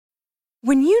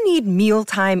When you need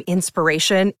mealtime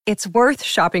inspiration, it's worth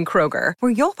shopping Kroger,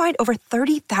 where you'll find over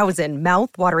 30,000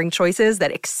 mouth-watering choices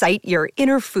that excite your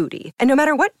inner foodie. And no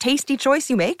matter what tasty choice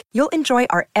you make, you'll enjoy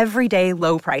our everyday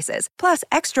low prices, plus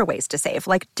extra ways to save,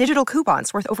 like digital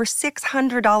coupons worth over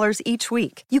 $600 each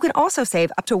week. You can also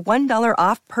save up to $1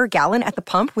 off per gallon at the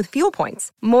pump with fuel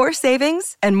points. More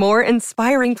savings and more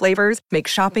inspiring flavors make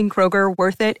shopping Kroger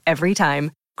worth it every time.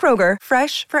 Kroger,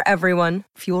 fresh for everyone.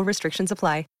 Fuel restrictions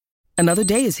apply. Another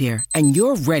day is here, and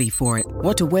you're ready for it.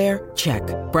 What to wear? Check.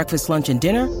 Breakfast, lunch, and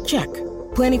dinner? Check.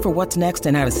 Planning for what's next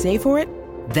and how to save for it?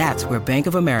 That's where Bank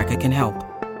of America can help.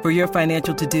 For your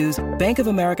financial to-dos, Bank of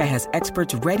America has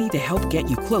experts ready to help get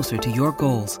you closer to your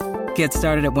goals. Get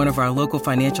started at one of our local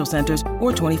financial centers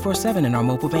or 24/7 in our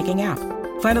mobile banking app.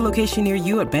 Find a location near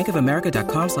you at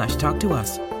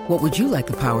bankofamerica.com/talktous. What would you like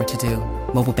the power to do?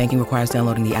 Mobile banking requires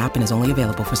downloading the app and is only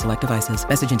available for select devices.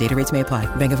 Message and data rates may apply.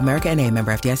 Bank of America N.A.,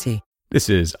 member FDIC. This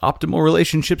is Optimal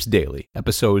Relationships Daily,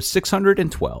 episode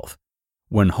 612,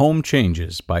 When Home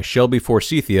Changes by Shelby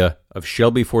Forsythia of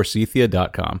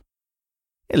shelbyforsythia.com.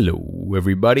 Hello,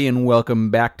 everybody, and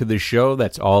welcome back to the show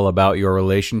that's all about your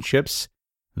relationships,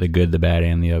 the good, the bad,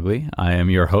 and the ugly. I am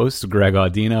your host, Greg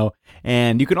Audino,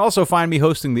 and you can also find me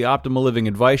hosting the Optimal Living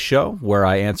Advice Show, where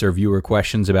I answer viewer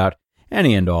questions about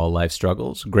any and all life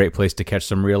struggles. Great place to catch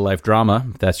some real-life drama,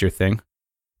 if that's your thing.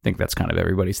 I think that's kind of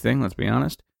everybody's thing, let's be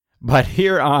honest. But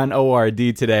here on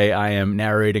ORD today, I am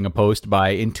narrating a post by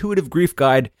intuitive grief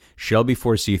guide Shelby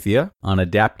Forsythia on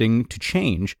adapting to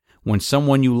change when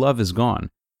someone you love is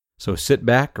gone. So sit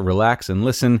back, relax, and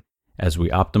listen as we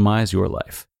optimize your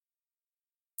life.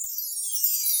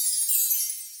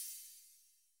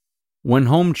 When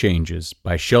Home Changes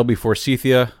by Shelby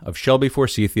Forsythia of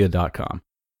shelbyforsythia.com.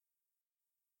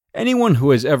 Anyone who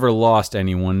has ever lost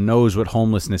anyone knows what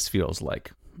homelessness feels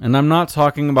like. And I'm not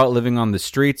talking about living on the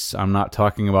streets. I'm not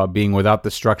talking about being without the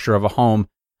structure of a home.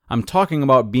 I'm talking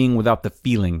about being without the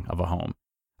feeling of a home.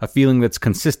 A feeling that's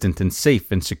consistent and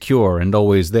safe and secure and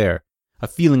always there. A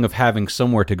feeling of having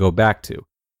somewhere to go back to.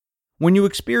 When you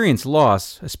experience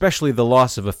loss, especially the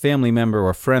loss of a family member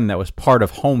or friend that was part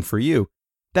of home for you,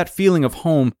 that feeling of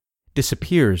home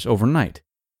disappears overnight.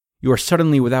 You are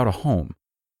suddenly without a home.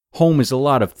 Home is a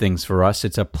lot of things for us.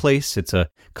 It's a place, it's a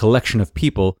collection of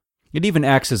people. It even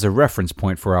acts as a reference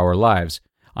point for our lives,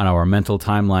 on our mental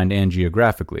timeline and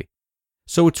geographically.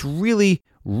 So it's really,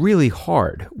 really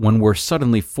hard when we're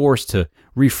suddenly forced to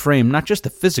reframe not just the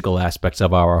physical aspects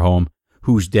of our home,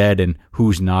 who's dead and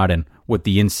who's not, and what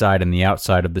the inside and the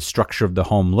outside of the structure of the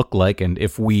home look like, and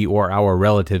if we or our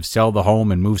relatives sell the home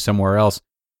and move somewhere else,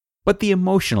 but the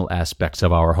emotional aspects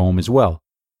of our home as well,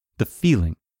 the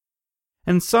feeling.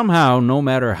 And somehow, no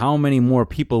matter how many more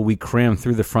people we cram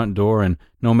through the front door, and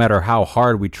no matter how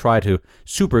hard we try to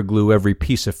superglue every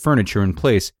piece of furniture in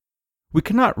place, we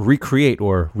cannot recreate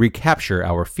or recapture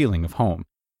our feeling of home.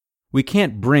 We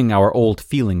can't bring our old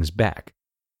feelings back.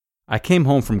 I came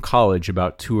home from college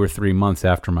about 2 or 3 months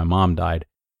after my mom died.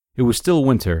 It was still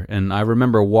winter, and I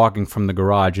remember walking from the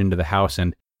garage into the house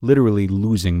and literally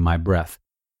losing my breath.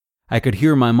 I could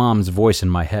hear my mom's voice in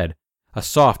my head, a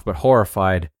soft but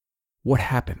horrified, "What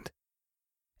happened?"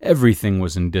 Everything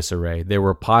was in disarray. There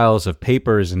were piles of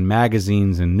papers and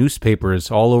magazines and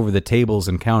newspapers all over the tables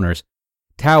and counters.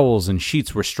 Towels and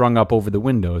sheets were strung up over the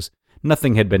windows.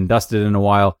 Nothing had been dusted in a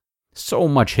while. So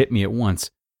much hit me at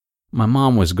once. My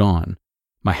mom was gone.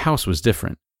 My house was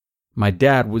different. My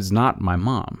dad was not my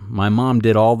mom. My mom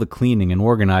did all the cleaning and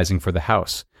organizing for the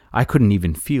house. I couldn't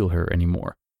even feel her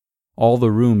anymore. All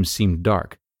the rooms seemed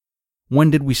dark. When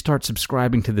did we start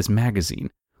subscribing to this magazine?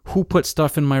 Who put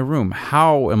stuff in my room?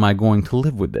 How am I going to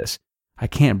live with this? I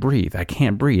can't breathe. I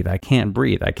can't breathe. I can't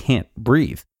breathe. I can't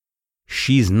breathe.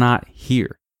 She's not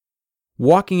here.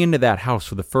 Walking into that house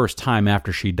for the first time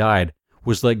after she died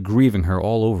was like grieving her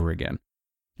all over again.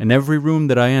 And every room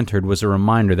that I entered was a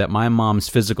reminder that my mom's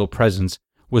physical presence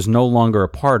was no longer a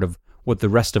part of what the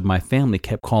rest of my family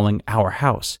kept calling our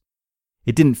house.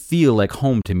 It didn't feel like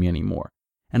home to me anymore,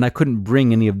 and I couldn't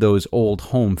bring any of those old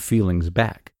home feelings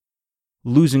back.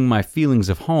 Losing my feelings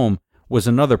of home was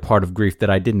another part of grief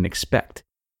that I didn't expect,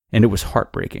 and it was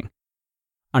heartbreaking.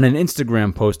 On an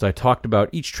Instagram post, I talked about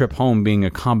each trip home being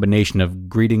a combination of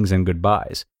greetings and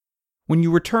goodbyes. When you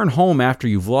return home after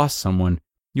you've lost someone,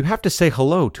 you have to say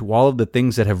hello to all of the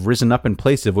things that have risen up in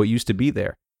place of what used to be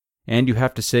there, and you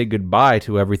have to say goodbye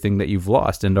to everything that you've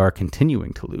lost and are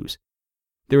continuing to lose.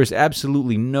 There is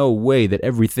absolutely no way that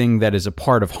everything that is a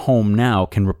part of home now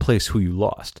can replace who you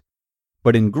lost.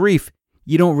 But in grief,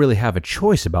 you don't really have a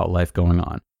choice about life going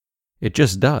on. It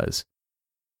just does.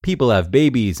 People have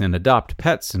babies and adopt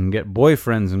pets and get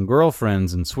boyfriends and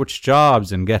girlfriends and switch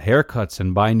jobs and get haircuts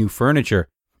and buy new furniture.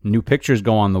 New pictures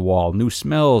go on the wall, new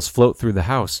smells float through the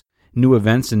house, new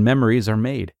events and memories are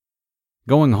made.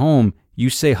 Going home, you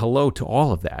say hello to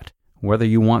all of that, whether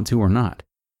you want to or not.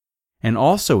 And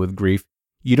also with grief,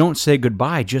 you don't say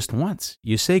goodbye just once.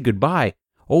 You say goodbye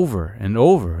over and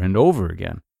over and over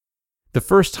again. The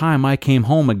first time I came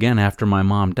home again after my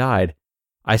mom died,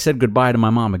 I said goodbye to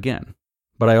my mom again.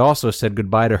 But I also said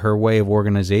goodbye to her way of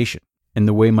organization and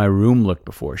the way my room looked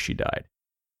before she died.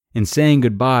 In saying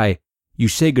goodbye, you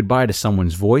say goodbye to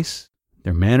someone's voice,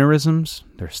 their mannerisms,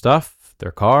 their stuff,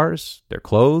 their cars, their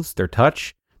clothes, their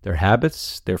touch, their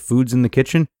habits, their foods in the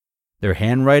kitchen. Their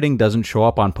handwriting doesn't show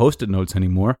up on Post-it notes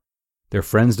anymore. Their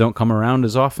friends don't come around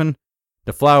as often.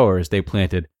 The flowers they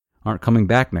planted aren't coming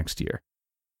back next year.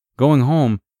 Going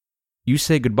home, you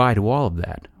say goodbye to all of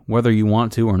that, whether you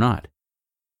want to or not.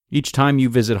 Each time you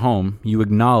visit home, you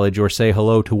acknowledge or say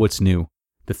hello to what's new,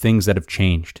 the things that have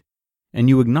changed. And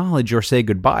you acknowledge or say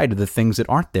goodbye to the things that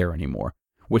aren't there anymore,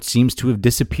 what seems to have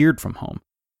disappeared from home.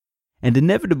 And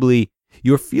inevitably,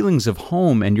 your feelings of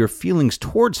home and your feelings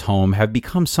towards home have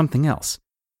become something else.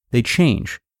 They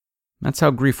change. That's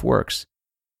how grief works.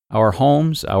 Our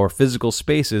homes, our physical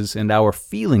spaces, and our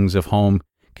feelings of home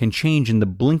can change in the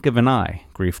blink of an eye,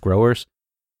 grief growers.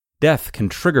 Death can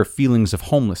trigger feelings of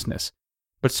homelessness,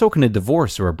 but so can a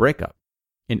divorce or a breakup,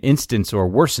 an instance or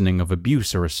worsening of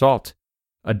abuse or assault,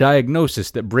 a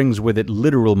diagnosis that brings with it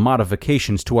literal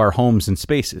modifications to our homes and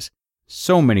spaces.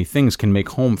 So many things can make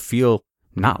home feel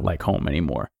not like home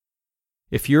anymore.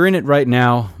 If you're in it right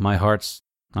now, my hearts,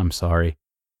 I'm sorry.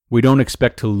 We don't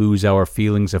expect to lose our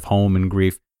feelings of home and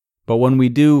grief, but when we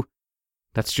do,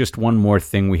 that's just one more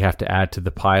thing we have to add to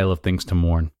the pile of things to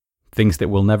mourn, things that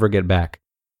we'll never get back.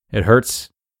 It hurts,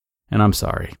 and I'm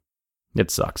sorry. It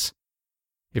sucks.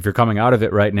 If you're coming out of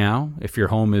it right now, if your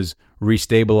home is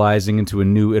restabilizing into a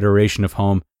new iteration of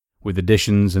home with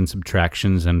additions and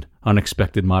subtractions and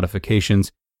unexpected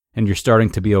modifications, and you're starting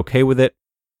to be okay with it,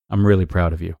 I'm really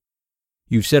proud of you.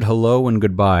 You've said hello and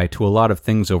goodbye to a lot of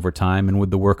things over time and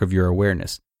with the work of your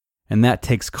awareness, and that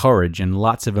takes courage and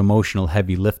lots of emotional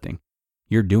heavy lifting.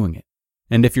 You're doing it.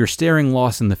 And if you're staring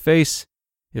loss in the face,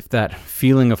 if that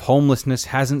feeling of homelessness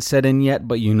hasn't set in yet,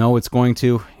 but you know it's going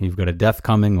to, you've got a death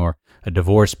coming or a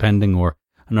divorce pending or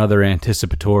another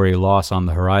anticipatory loss on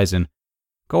the horizon,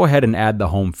 go ahead and add the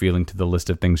home feeling to the list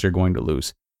of things you're going to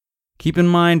lose. Keep in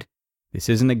mind, this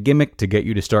isn't a gimmick to get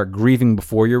you to start grieving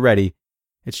before you're ready.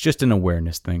 It's just an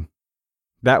awareness thing.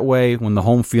 That way, when the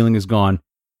home feeling is gone,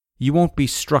 you won't be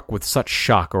struck with such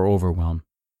shock or overwhelm.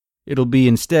 It'll be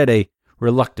instead a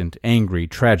reluctant, angry,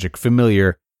 tragic,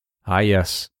 familiar, ah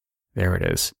yes, there it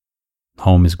is.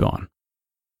 Home is gone.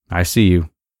 I see you.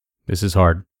 This is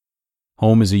hard.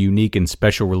 Home is a unique and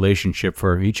special relationship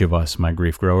for each of us, my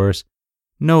grief growers.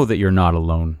 Know that you're not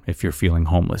alone if you're feeling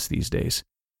homeless these days.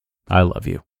 I love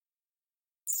you.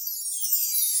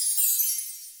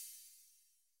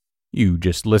 You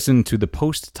just listened to the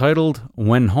post titled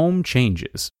When Home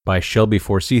Changes by Shelby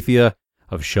Forsythia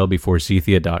of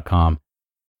shelbyforsythia.com.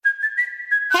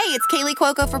 Hey, it's Kaylee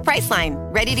Cuoco for Priceline.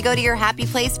 Ready to go to your happy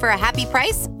place for a happy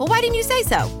price? Well, why didn't you say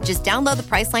so? Just download the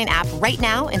Priceline app right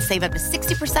now and save up to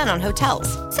 60% on hotels.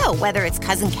 So whether it's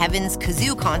Cousin Kevin's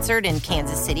Kazoo Concert in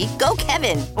Kansas City, go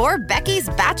Kevin, or Becky's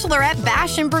Bachelorette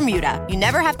Bash in Bermuda, you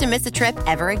never have to miss a trip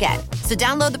ever again. So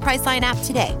download the Priceline app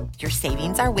today. Your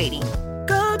savings are waiting.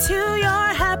 Go to your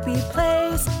happy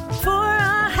place for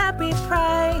a happy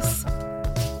price.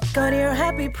 Go to your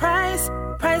happy price,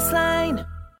 Priceline.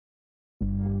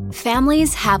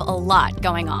 Families have a lot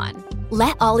going on.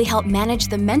 Let Ollie help manage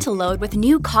the mental load with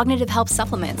new cognitive help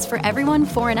supplements for everyone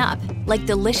 4 and up, like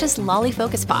delicious Lolly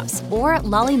Focus Pops or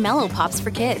Lolly Mellow Pops for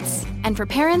kids. And for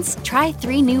parents, try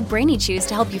 3 new Brainy Chews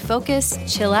to help you focus,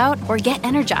 chill out, or get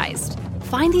energized.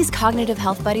 Find these cognitive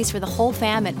health buddies for the whole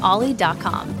fam at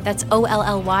ollie.com. That's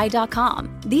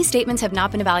OLLY.com. These statements have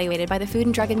not been evaluated by the Food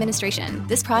and Drug Administration.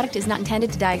 This product is not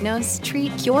intended to diagnose,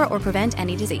 treat, cure, or prevent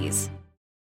any disease.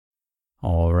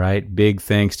 All right, big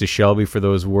thanks to Shelby for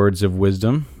those words of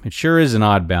wisdom. It sure is an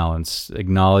odd balance,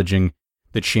 acknowledging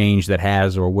the change that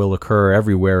has or will occur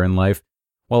everywhere in life,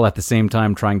 while at the same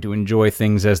time trying to enjoy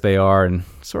things as they are and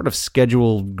sort of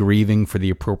schedule grieving for the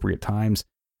appropriate times.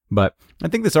 But I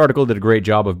think this article did a great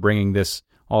job of bringing this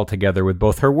all together with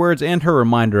both her words and her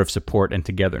reminder of support and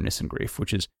togetherness in grief,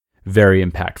 which is very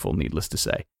impactful, needless to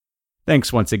say.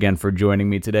 Thanks once again for joining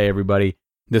me today, everybody.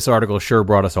 This article sure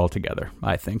brought us all together,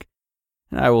 I think.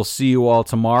 And I will see you all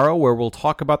tomorrow, where we'll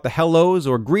talk about the hellos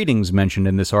or greetings mentioned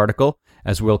in this article,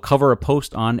 as we'll cover a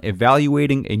post on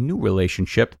evaluating a new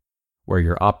relationship, where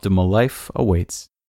your optimal life awaits.